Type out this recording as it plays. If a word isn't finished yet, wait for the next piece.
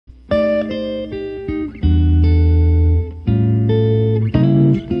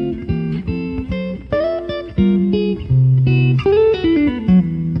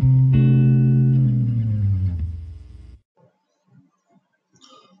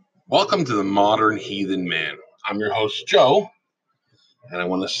Welcome to the Modern Heathen Man. I'm your host, Joe, and I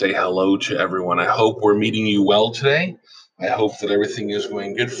want to say hello to everyone. I hope we're meeting you well today. I hope that everything is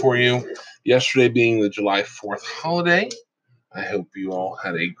going good for you. Yesterday being the July 4th holiday, I hope you all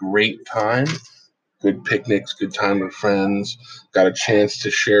had a great time. Good picnics, good time with friends. Got a chance to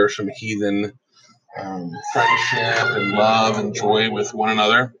share some heathen friendship and love and joy with one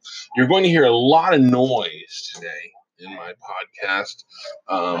another. You're going to hear a lot of noise today in my podcast.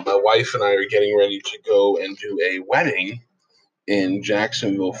 My wife and I are getting ready to go and do a wedding in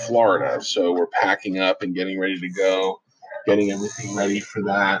Jacksonville, Florida. So we're packing up and getting ready to go, getting everything ready for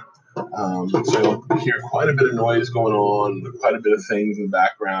that. So you'll hear quite a bit of noise going on, quite a bit of things in the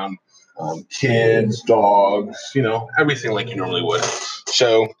background. Kids, dogs, everything like you normally would.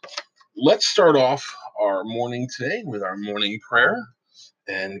 So let's start off our morning today with our morning prayer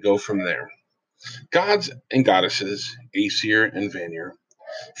and go from there. Gods and goddesses, Aesir and Vanir,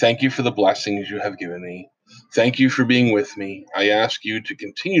 thank you for the blessings you have given me. Thank you for being with me. I ask you to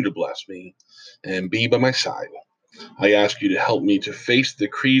continue to bless me and be by my side. I ask you to help me to face the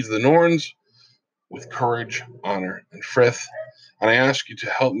creeds of the Norns with courage, honor, and frith. And I ask you to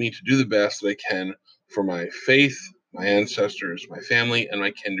help me to do the best that I can for my faith, my ancestors, my family, and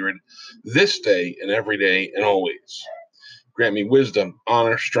my kindred this day and every day and always. Grant me wisdom,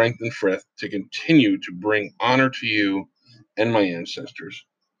 honor, strength, and frith to continue to bring honor to you and my ancestors.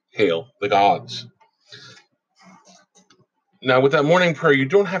 Hail the gods. Now, with that morning prayer, you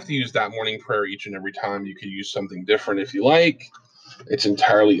don't have to use that morning prayer each and every time. You could use something different if you like. It's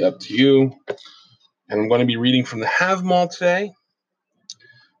entirely up to you. And I'm going to be reading from the Havmal today,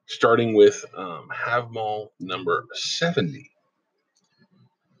 starting with Havmal number 70.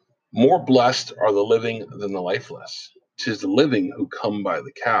 More blessed are the living than the lifeless. 'Tis the living who come by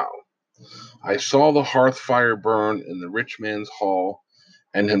the cow. I saw the hearth fire burn in the rich man's hall,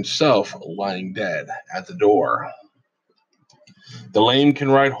 and himself lying dead at the door. The lame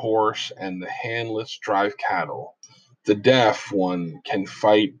can ride horse, and the handless drive cattle. The deaf one can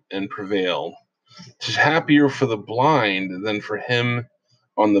fight and prevail. 'Tis happier for the blind than for him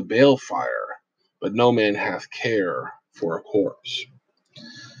on the balefire, but no man hath care for a corpse.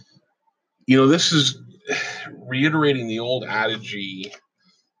 This is reiterating the old adage,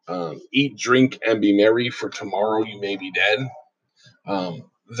 eat, drink, and be merry, for tomorrow you may be dead.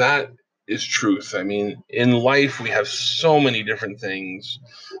 That is truth. I mean, in life, we have so many different things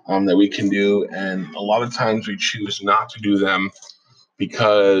that we can do, and a lot of times we choose not to do them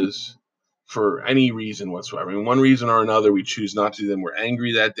because for any reason whatsoever. I mean, one reason or another, we choose not to do them. We're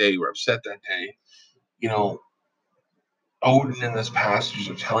angry that day. We're upset that day. Odin in this passage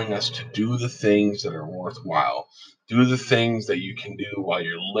are telling us to do the things that are worthwhile. Do the things that you can do while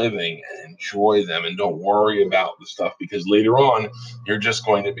you're living and enjoy them, and don't worry about the stuff, because later on you're just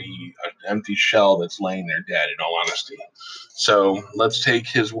going to be an empty shell that's laying there dead, in all honesty. So let's take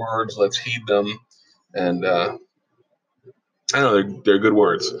his words, let's heed them, and I know they're good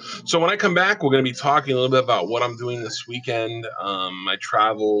words. So when I come back, we're going to be talking a little bit about what I'm doing this weekend, my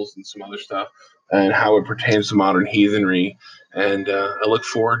travels and some other stuff, and how it pertains to modern heathenry. And I look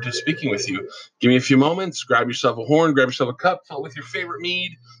forward to speaking with you. Give me a few moments, grab yourself a horn, grab yourself a cup, fill it with your favorite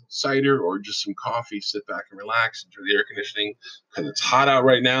mead, cider, or just some coffee. Sit back and relax, enjoy the air conditioning because it's hot out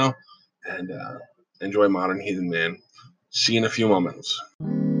right now, and enjoy Modern Heathen Man. See you in a few moments.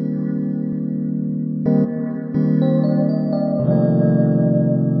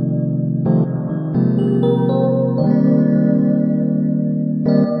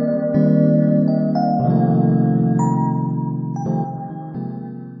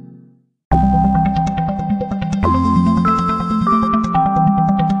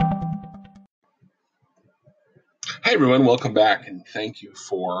 Hey everyone, welcome back, and thank you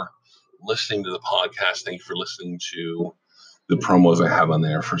for listening to the podcast. Thank you for listening to the promos I have on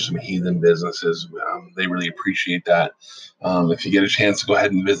there for some heathen businesses. They really appreciate that. If you get a chance to go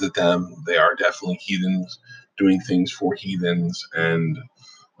ahead and visit them, they are definitely heathens doing things for heathens, and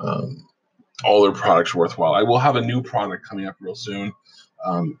all their products are worthwhile. I will have a new product coming up real soon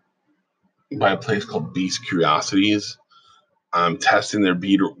by a place called Beast Curiosities. I'm testing their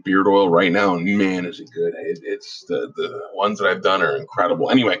beard oil right now, and man, is it good. It's the ones that I've done are incredible.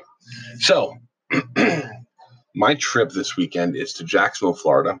 Anyway, so my trip this weekend is to Jacksonville,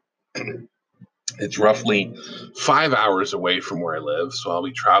 Florida. It's roughly 5 hours away from where I live, so I'll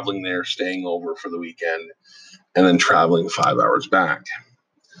be traveling there, staying over for the weekend, and then traveling 5 hours back.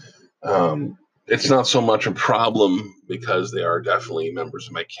 It's not so much a problem because they are definitely members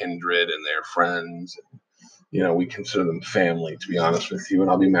of my kindred and they're friends. We consider them family, to be honest with you,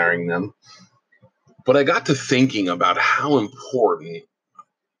 and I'll be marrying them. But I got to thinking about how important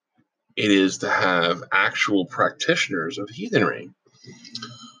it is to have actual practitioners of heathenry.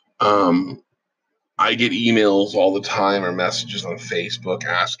 I get emails all the time or messages on Facebook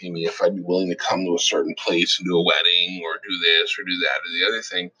asking me if I'd be willing to come to a certain place and do a wedding or do this or do that or the other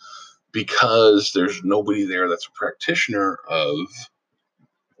thing, because there's nobody there that's a practitioner of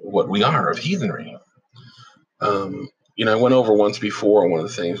what we are, of heathenry. I went over once before on one of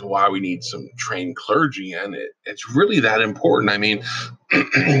the things why we need some trained clergy, and it's really that important. I mean,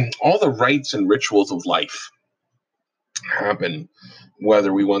 all the rites and rituals of life happen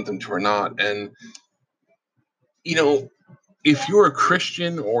whether we want them to or not. And, if you're a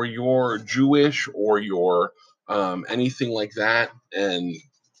Christian or you're Jewish or you're anything like that, and,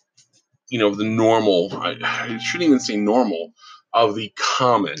 the normal, I shouldn't even say normal, of the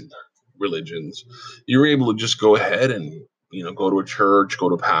common religions, you're able to just go ahead and go to a church, go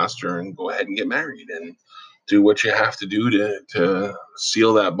to a pastor, and go ahead and get married and do what you have to do to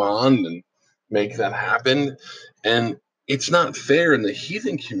seal that bond and make that happen. And it's not fair in the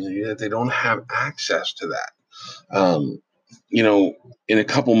heathen community that they don't have access to that. In a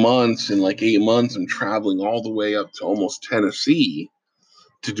couple months, in like 8 months, I'm traveling all the way up to almost Tennessee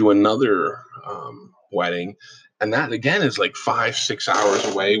to do another wedding. And that again is like 5-6 hours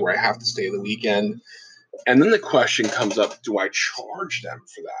away, where I have to stay the weekend. And then the question comes up, do I charge them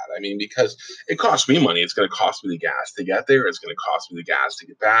for that? I mean, because it costs me money. It's going to cost me the gas to get there. It's going to cost me the gas to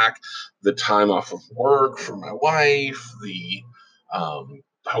get back, the time off of work for my wife, the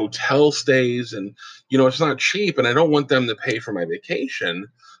hotel stays. And, it's not cheap. And I don't want them to pay for my vacation.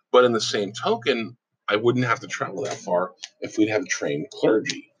 But in the same token, I wouldn't have to travel that far if we'd have trained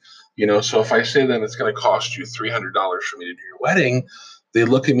clergy. So if I say that it's going to cost you $300 for me to do your wedding, they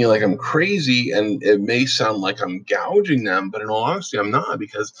look at me like I'm crazy, and it may sound like I'm gouging them, but in all honesty, I'm not,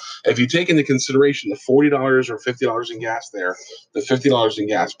 because if you take into consideration the $40 or $50 in gas there, the $50 in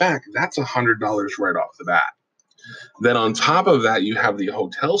gas back, that's $100 right off the bat. Then on top of that, you have the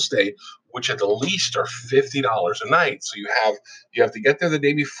hotel stay, which at the least are $50 a night. So you have to get there the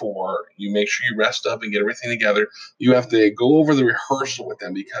day before. You make sure you rest up and get everything together. You have to go over the rehearsal with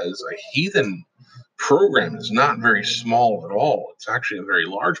them, because a heathen program is not very small at all. It's actually a very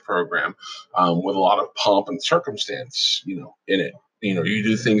large program with a lot of pomp and circumstance, in it. You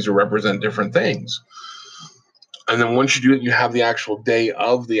do things to represent different things. And then once you do it, you have the actual day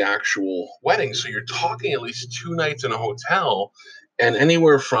of the actual wedding. So you're talking at least 2 nights in a hotel, and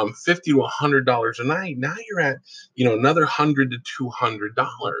anywhere from $50 to $100 a night. Now you're at, another $100 to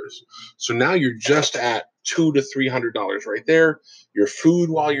 $200. So now you're just at $200 to $300 right there. Your food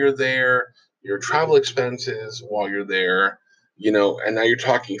while you're there, your travel expenses while you're there, and now you're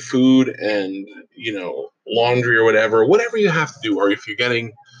talking food and, laundry or whatever you have to do. Or if you're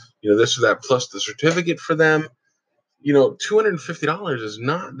getting, this or that plus the certificate for them, $250 is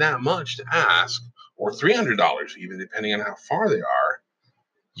not that much to ask, or $300 even, depending on how far they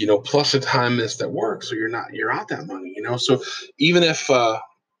are, plus the time missed at work. So you're out that money, So even if,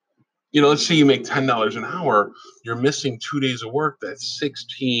 let's say you make $10 an hour, you're missing 2 days of work. That's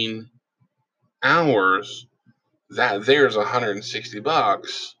 16 hours. That there's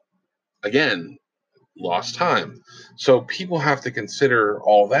 $160. Again, lost time. So people have to consider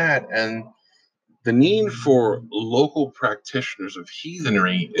all that. And the need for local practitioners of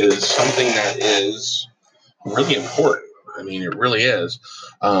heathenry is something that is really important. I mean, it really is.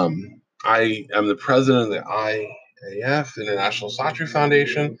 I am the president of the IAF, International Satru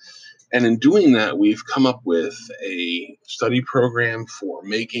Foundation, and in doing that, we've come up with a study program for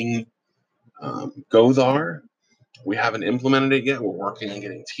making Godar. We haven't implemented it yet. We're working on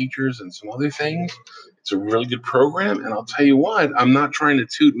getting teachers and some other things. It's a really good program. And I'll tell you what, I'm not trying to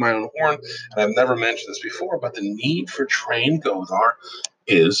toot my own horn, and I've never mentioned this before, but the need for trained Godar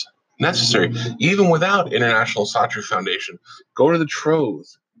is necessary. Even without International Satru Foundation, go to the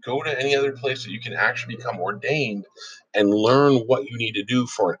Troth, go to any other place that you can actually become ordained and learn what you need to do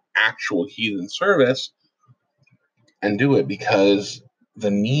for an actual heathen service, and do it, because the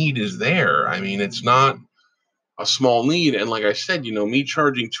need is there. I mean, it's not a small need. And like I said, me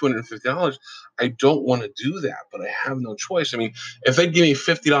charging $250, I don't want to do that, but I have no choice. I mean, if they'd give me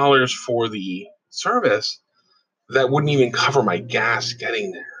 $50 for the service, that wouldn't even cover my gas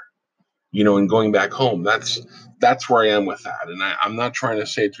getting there, and going back home. That's where I am with that. And I'm not trying to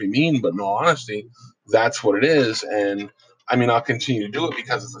say it to be mean, but in all honesty, that's what it is. And I mean, I'll continue to do it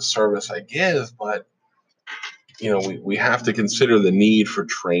because it's a service I give, but we have to consider the need for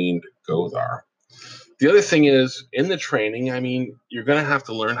trained Godar. The other thing is, in the training, I mean, you're going to have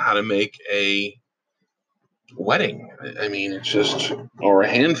to learn how to make a wedding. I mean, it's just, or a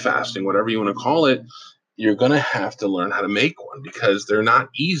hand fasting, whatever you want to call it. you're going to have to learn how to make one because they're not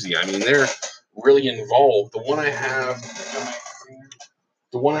easy. I mean, they're really involved. The one I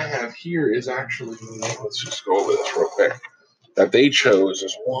have here is actually, let's just go over this real quick, that they chose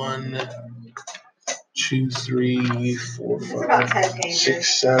is 1, 2, 3, 4, 5,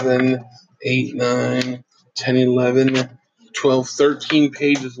 6, 7, 8, 9, 10, 11, 12, 13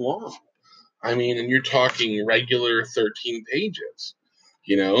 pages long. I mean, and you're talking regular 13 pages,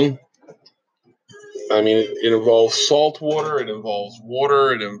 you know? I mean, it involves salt water, it involves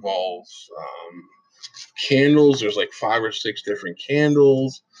water, it involves candles. There's like 5 or 6 different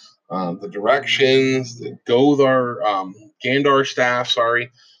candles, the directions, the Gandar staff,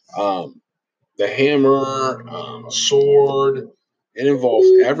 the hammer, sword. It involves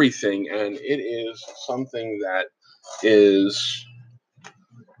everything, and it is something that is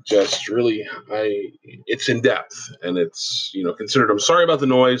just really, it's in depth, and it's, considered. I'm sorry about the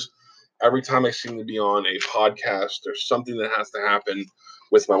noise. Every time I seem to be on a podcast, there's something that has to happen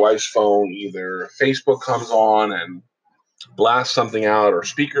with my wife's phone. Either Facebook comes on and blasts something out, or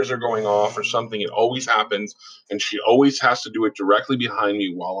speakers are going off, or something. It always happens, and she always has to do it directly behind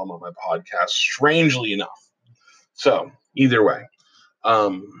me while I'm on my podcast, strangely enough. So either way,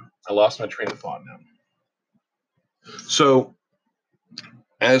 I lost my train of thought now. So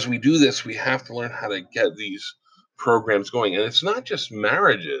as we do this, we have to learn how to get these programs going. And it's not just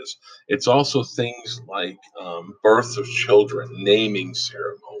marriages. It's also things like births of children, naming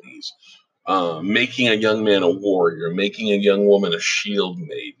ceremonies, making a young man a warrior, making a young woman a shield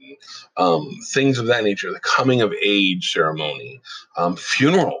maiden, things of that nature, the coming of age ceremony,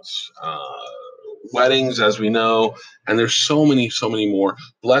 funerals, weddings, as we know, and there's so many more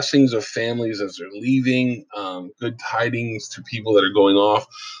blessings of families as they're leaving, good tidings to people that are going off,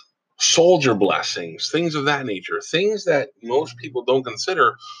 soldier blessings, things of that nature, things that most people don't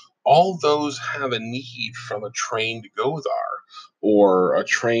consider. All those have a need from a trained Gothar or a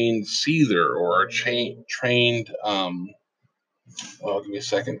trained Seether or a trained give me a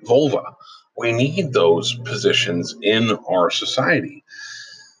second, Volva. We need those positions in our society.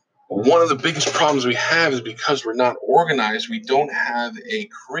 One of the biggest problems we have is because we're not organized, we don't have a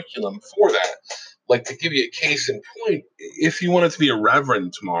curriculum for that. Like, to give you a case in point, if you wanted to be a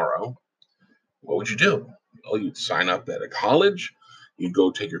reverend tomorrow, what would you do? Well, you'd sign up at a college, you'd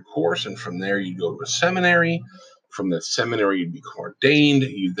go take your course, and from there you'd go to a seminary. From the seminary, you'd become ordained.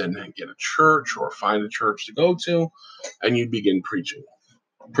 You'd then get a church or find a church to go to, and you'd begin preaching.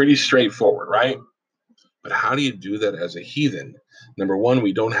 Pretty straightforward, right? But how do you do that as a heathen? Number one,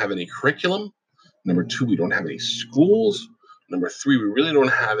 we don't have any curriculum. Number two, we don't have any schools. Number three, we really don't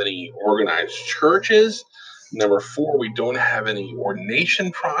have any organized churches. Number four, we don't have any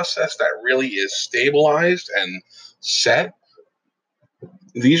ordination process that really is stabilized and set.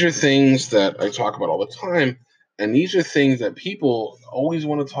 These are things that I talk about all the time, and these are things that people always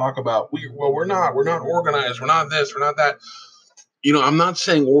want to talk about. We're not organized. We're not this. We're not that. I'm not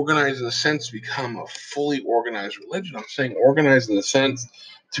saying organized in the sense to become a fully organized religion. I'm saying organized in the sense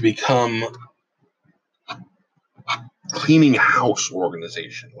to become cleaning house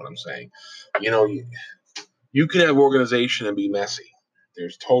organization. What I'm saying, you can have organization and be messy.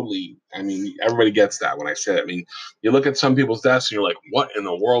 Everybody gets that when I say it. You look at some people's desks and you're like, what in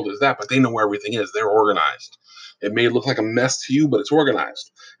the world is that? But they know where everything is. They're organized. It may look like a mess to you, but it's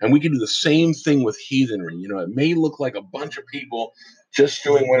organized. And we can do the same thing with heathenry. It may look like a bunch of people just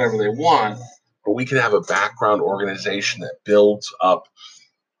doing whatever they want, but we can have a background organization that builds up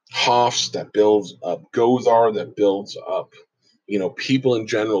Hoffs, that builds up Gothar, that builds up, people in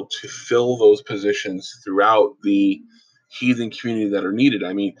general to fill those positions throughout the heathen community that are needed.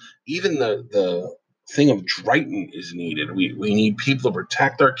 Even the thing of Drighton is needed. We need people to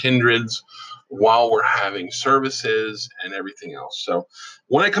protect our kindreds while we're having services and everything else. So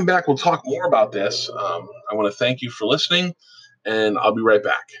when I come back, we'll talk more about this. I want to thank you for listening, and I'll be right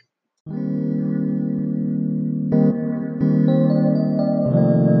back.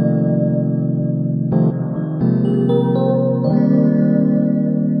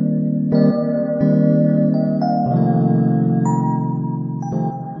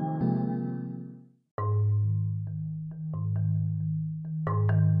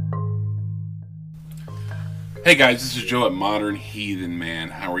 Hey guys, this is Joe at Modern Heathen Man.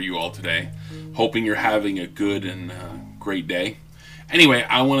 How are you all today? Hoping you're having a good and great day. Anyway,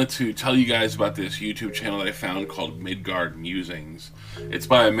 I wanted to tell you guys about this YouTube channel that I found called Midgard Musings. It's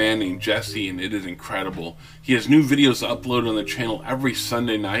by a man named Jesse, and it is incredible. He has new videos uploaded on the channel every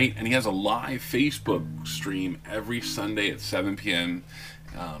Sunday night, and he has a live Facebook stream every Sunday at 7 p.m.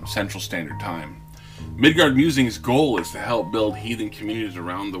 Central Standard Time. Midgard Musing's goal is to help build heathen communities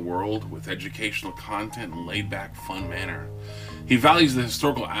around the world with educational content and laid-back, fun manner. He values the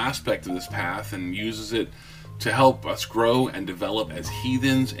historical aspect of this path and uses it to help us grow and develop as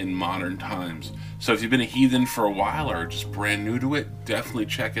heathens in modern times. So if you've been a heathen for a while or just brand new to it, definitely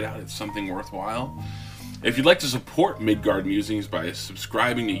check it out. It's something worthwhile. If you'd like to support Midgard Musings by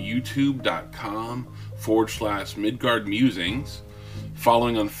subscribing to youtube.com/Midgard Musings,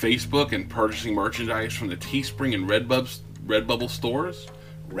 following on Facebook, and purchasing merchandise from the Teespring and Redbubble stores.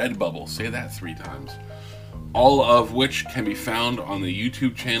 Redbubble, say that 3 times. All of which can be found on the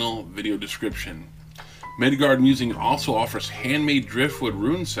YouTube channel video description. Midgard Musing also offers handmade driftwood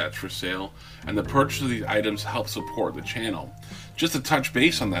rune sets for sale, and the purchase of these items helps support the channel. Just to touch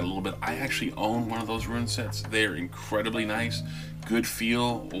base on that a little bit, I actually own one of those rune sets. They're incredibly nice, good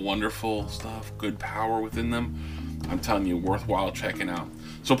feel, wonderful stuff, good power within them. I'm telling you, worthwhile checking out.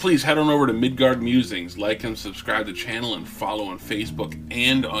 So please head on over to Midgard Musings, like and subscribe to the channel, and follow on Facebook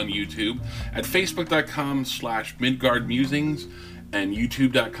and on YouTube at facebook.com/Midgard Musings and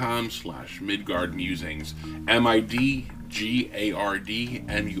youtube.com/Midgard Musings.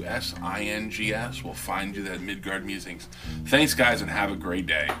 MIDGARDMUSINGS will find you at Midgard Musings. Thanks, guys, and have a great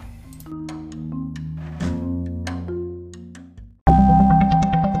day.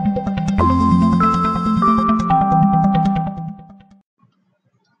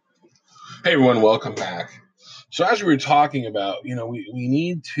 Hey everyone, welcome back. So as we were talking about, we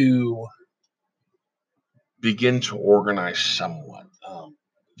need to begin to organize somewhat.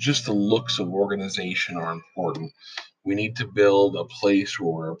 Just the looks of organization are important. We need to build a place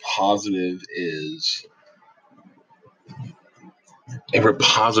where positive is a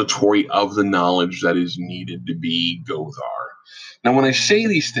repository of the knowledge that is needed to be Gothar. Now, when I say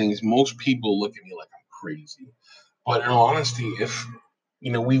these things, most people look at me like I'm crazy. But in all honesty, if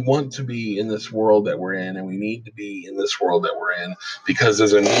we want to be in this world that we're in, and we need to be in this world that we're in because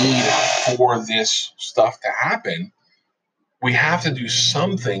there's a need for this stuff to happen, we have to do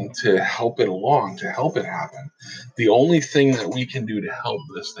something to help it along, to help it happen. The only thing that we can do to help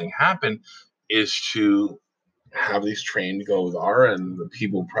this thing happen is to have these trained Gothar and the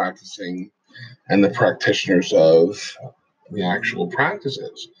people practicing and the practitioners of the actual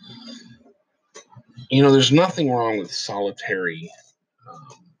practices. There's nothing wrong with solitary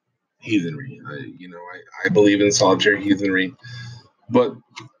heathenry. I believe in solitary heathenry, but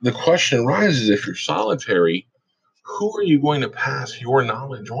the question arises: if you're solitary, who are you going to pass your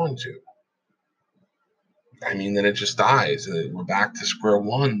knowledge on to? Then it just dies. We're back to square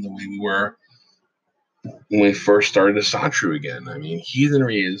one, the way we were when we first started Asatru again.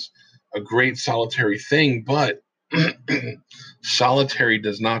 Heathenry is a great solitary thing, but solitary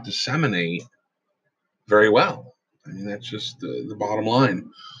does not disseminate very well. That's just the bottom line.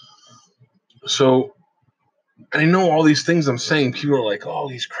 So, I know all these things I'm saying, people are like, oh,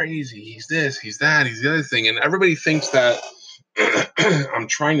 he's crazy, he's this, he's that, he's the other thing. And everybody thinks that I'm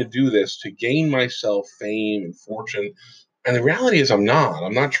trying to do this to gain myself fame and fortune. And the reality is I'm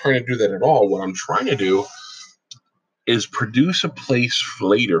not trying to do that at all. What I'm trying to do is produce a place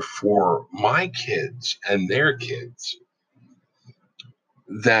later for my kids and their kids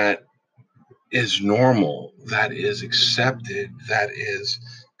that is normal, that is accepted, that is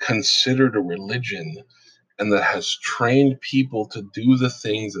considered a religion, and that has trained people to do the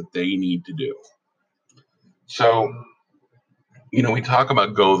things that they need to do. So, we talk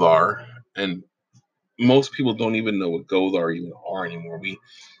about Gothar, and most people don't even know what Gothar even are anymore.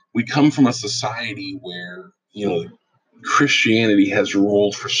 We come from a society where, Christianity has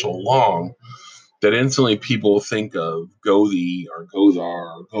ruled for so long that instantly people think of Gothi or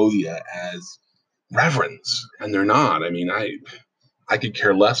Gothar or Gothia as reverends, and they're not. I could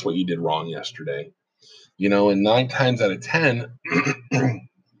care less what you did wrong yesterday. And 9 times out of 10,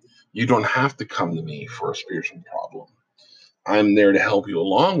 you don't have to come to me for a spiritual problem. I'm there to help you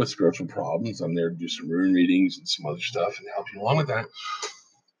along with spiritual problems. I'm there to do some rune readings and some other stuff and help you along with that.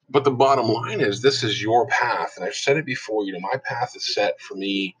 But the bottom line is, this is your path. And I've said it before, my path is set for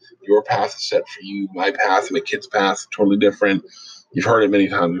me. Your path is set for you. My path and my kid's path, totally different. You've heard it many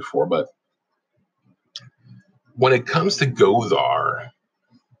times before. But when it comes to Gothar,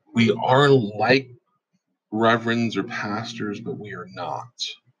 we are like reverends or pastors, but we are not.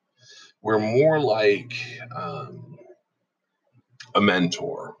 We're more like a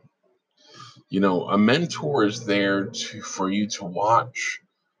mentor. A mentor is there for you to watch,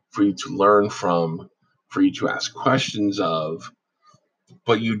 for you to learn from, for you to ask questions of,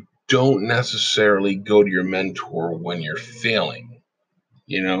 but you don't necessarily go to your mentor when you're failing.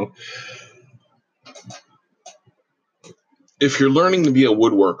 If you're learning to be a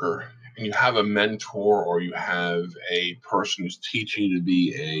woodworker and you have a mentor or you have a person who's teaching you to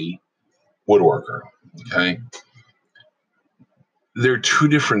be a woodworker, okay? They're two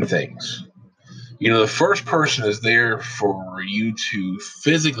different things. The first person is there for you to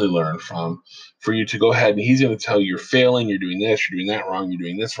physically learn from, for you to go ahead and he's going to tell you you're failing, you're doing this, you're doing that wrong, you're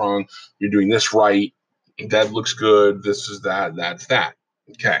doing this wrong, you're doing this right, that looks good, this is that, that's that.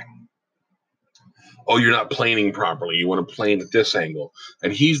 Okay. Oh, you're not planing properly. You want to plane at this angle.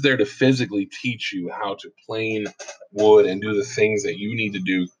 And he's there to physically teach you how to plane wood and do the things that you need to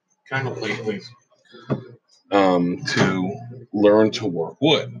do. Kind of plane, please. To learn to work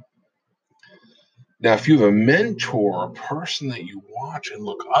wood. Now, if you have a mentor, a person that you watch and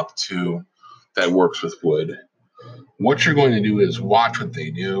look up to that works with wood, what you're going to do is watch what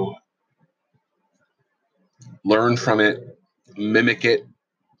they do, learn from it, mimic it,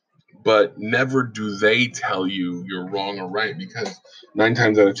 but never do they tell you you're wrong or right, because 9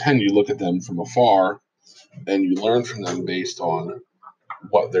 times out of 10, you look at them from afar and you learn from them based on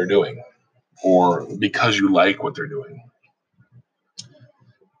what they're doing or because you like what they're doing.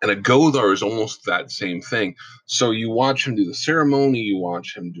 And a Godar is almost that same thing. So you watch him do the ceremony, you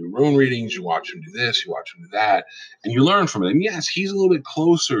watch him do rune readings, you watch him do this, you watch him do that, and you learn from it. And yes, he's a little bit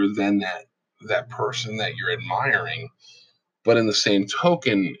closer than that person that you're admiring, but in the same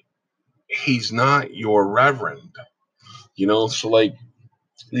token, he's not your reverend. So like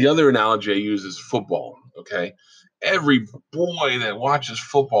the other analogy I use is football, okay? Every boy that watches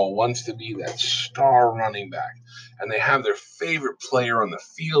football wants to be that star running back, and they have their favorite player on the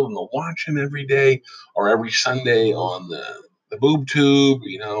field, and they'll watch him every day or every Sunday on the boob tube,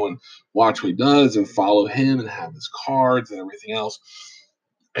 and watch what he does and follow him and have his cards and everything else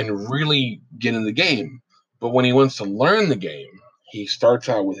and really get in the game. But when he wants to learn the game, he starts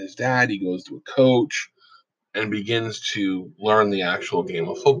out with his dad, he goes to a coach and begins to learn the actual game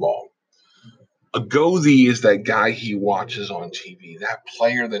of football. A Gothi is that guy he watches on TV, that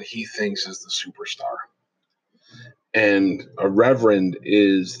player that he thinks is the superstar. And a reverend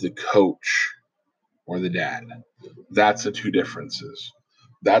is the coach or the dad. That's the two differences.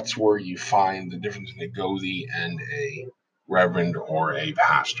 That's where you find the difference in a Gothi and a reverend or a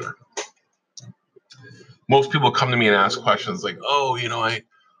pastor. Most people come to me and ask questions like, oh,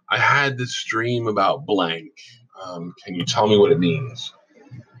 I had this dream about blank. Can you tell me what it means?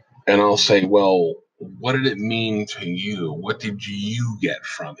 And I'll say, well, what did it mean to you? What did you get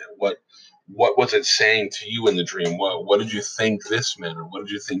from it? What was it saying to you in the dream? What did you think this meant? Or what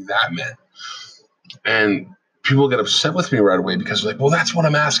did you think that meant? And people get upset with me right away because they're like, well, that's what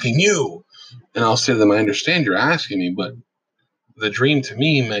I'm asking you. And I'll say to them, I understand you're asking me, but the dream to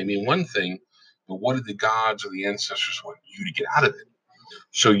me might mean one thing, but what did the gods or the ancestors want you to get out of it?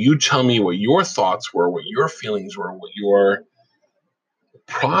 So you tell me what your thoughts were, what your feelings were, what your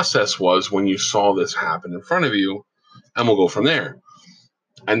process was when you saw this happen in front of you, and we'll go from there.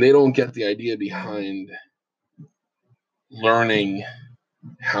 And they don't get the idea behind learning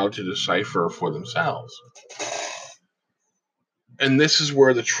how to decipher for themselves. And this is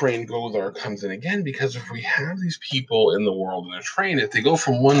where the trained Godar comes in again, because if we have these people in the world and they're trained, if they go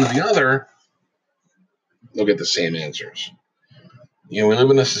from one to the other, they'll get the same answers. We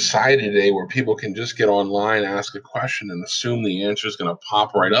live in a society today where people can just get online, ask a question, and assume the answer is going to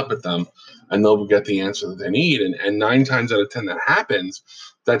pop right up at them, and they'll get the answer that they need. And 9 times out of 10 that happens,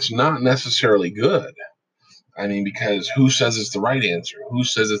 that's not necessarily good. I mean, because who says it's the right answer? Who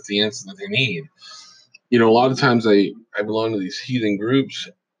says it's the answer that they need? A lot of times I belong to these heathen groups,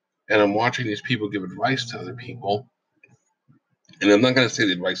 and I'm watching these people give advice to other people. And I'm not going to say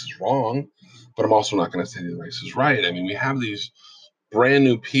the advice is wrong, but I'm also not going to say the advice is right. I mean, we have these brand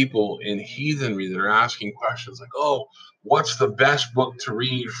new people in heathenry that are asking questions like, oh, what's the best book to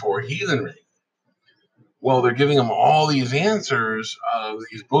read for heathenry? Well, they're giving them all these answers of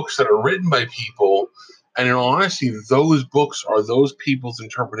these books that are written by people. And in all honesty, those books are those people's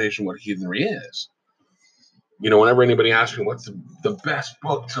interpretation of what heathenry is. Whenever anybody asks me what's the best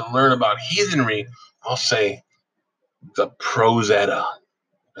book to learn about heathenry, I'll say the Prose Edda.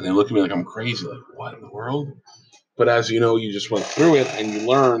 And they look at me like I'm crazy. Like, what in the world? But as you know, you just went through it and you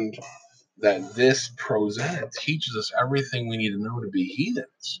learned that this Prose Edda teaches us everything we need to know to be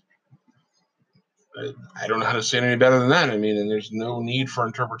heathens. I don't know how to say it any better than that. I mean, and there's no need for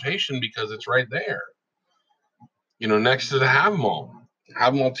interpretation because it's right there. Next to the Have 'em All.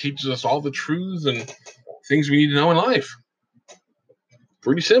 Have 'em All teaches us all the truths and things we need to know in life.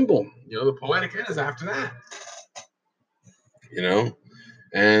 Pretty simple. The Poetic Edda is after that.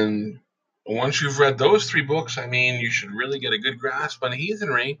 And once you've read those 3 books, I mean, you should really get a good grasp on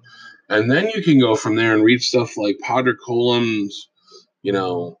heathenry. And then you can go from there and read stuff like Padre Colum's,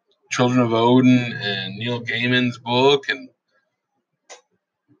 Children of Odin and Neil Gaiman's book, and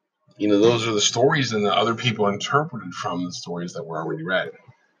those are the stories, and the other people interpreted from the stories that were already read.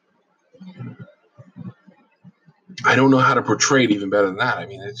 I don't know how to portray it even better than that. I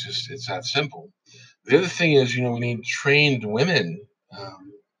mean, it's that simple. The other thing is, we need trained women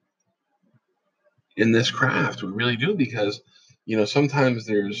in this craft. We really do, because, sometimes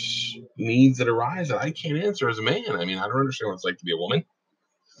there's needs that arise that I can't answer as a man. I mean, I don't understand what it's like to be a woman.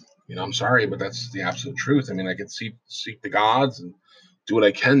 I'm sorry, but that's the absolute truth. I mean, I can seek the gods and do what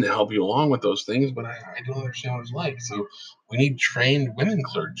I can to help you along with those things, but I don't understand what it's like. So we need trained women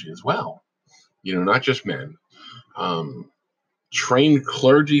clergy as well, not just men. Trained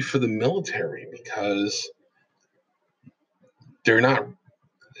clergy for the military, because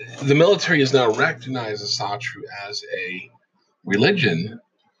the military is now recognized as Satru as a religion,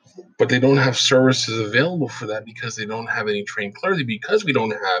 but they don't have services available for that because they don't have any trained clergy, because we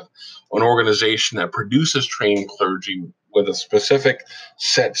don't have an organization that produces trained clergy with a specific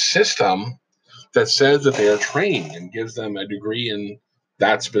set system that says that they are trained and gives them a degree in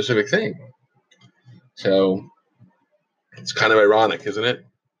that specific thing. So it's kind of ironic, isn't it?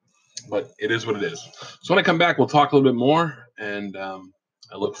 But it is what it is. So when I come back, we'll talk a little bit more, and I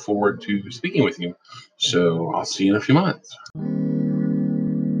look forward to speaking with you. So I'll see you in a few months.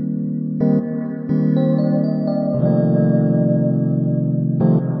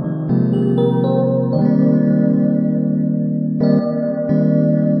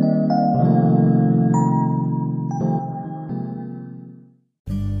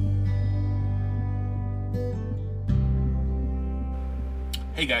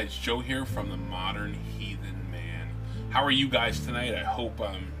 Hey guys, Joe here from the Modern Heathen Man. How are you guys tonight? I hope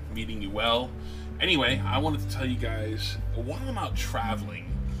I'm meeting you well. Anyway, I wanted to tell you guys, while I'm out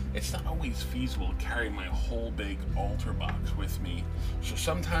traveling, it's not always feasible to carry my whole big altar box with me. So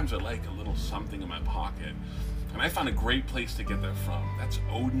sometimes I like a little something in my pocket. And I found a great place to get that from. That's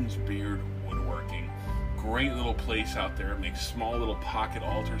Odin's Beard Woodworking. Great little place out there. It makes small little pocket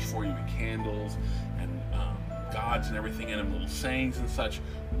altars for you with candles and gods and everything in them, little sayings and such.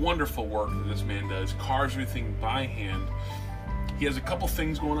 Wonderful work that this man does. Carves everything by hand. He has a couple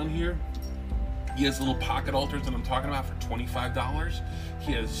things going on here. He has little pocket altars that I'm talking about for $25.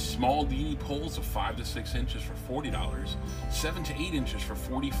 He has small deity poles of 5 to 6 inches for $40, 7 to 8 inches for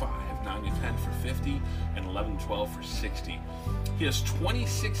 $45, 9 to 10 for $50, and 11 to 12 for $60. He has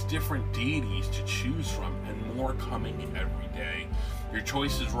 26 different deities to choose from, and more coming every day. Your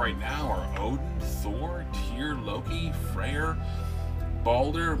choices right now are Odin, Thor, Tyr, Loki, Freyr,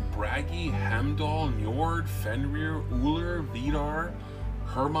 Balder, Bragi, Heimdall, Njord, Fenrir, Ullr, Vidar,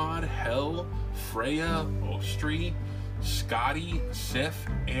 Hermod, Hel, Freya, Ostri, Skadi, Sif,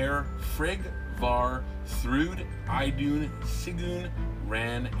 Air, Frigg, Var, Thrud, Idun, Sigun,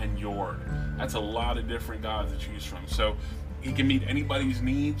 Ran, and Njord. That's a lot of different gods to choose from. So he can meet anybody's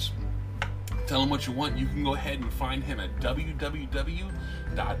needs. Tell him what you want. You can go ahead and find him at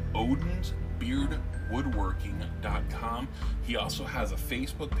www.odinsbeardwoodworking.com. He also has a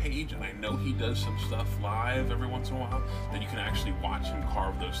Facebook page, and I know he does some stuff live every once in a while that you can actually watch him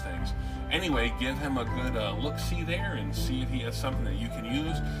carve those things. Anyway, give him a good look-see there and see if he has something that you can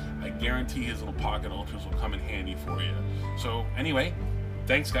use. I guarantee his little pocket altars will come in handy for you. So anyway,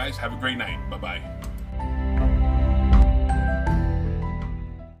 thanks guys. Have a great night. Bye-bye.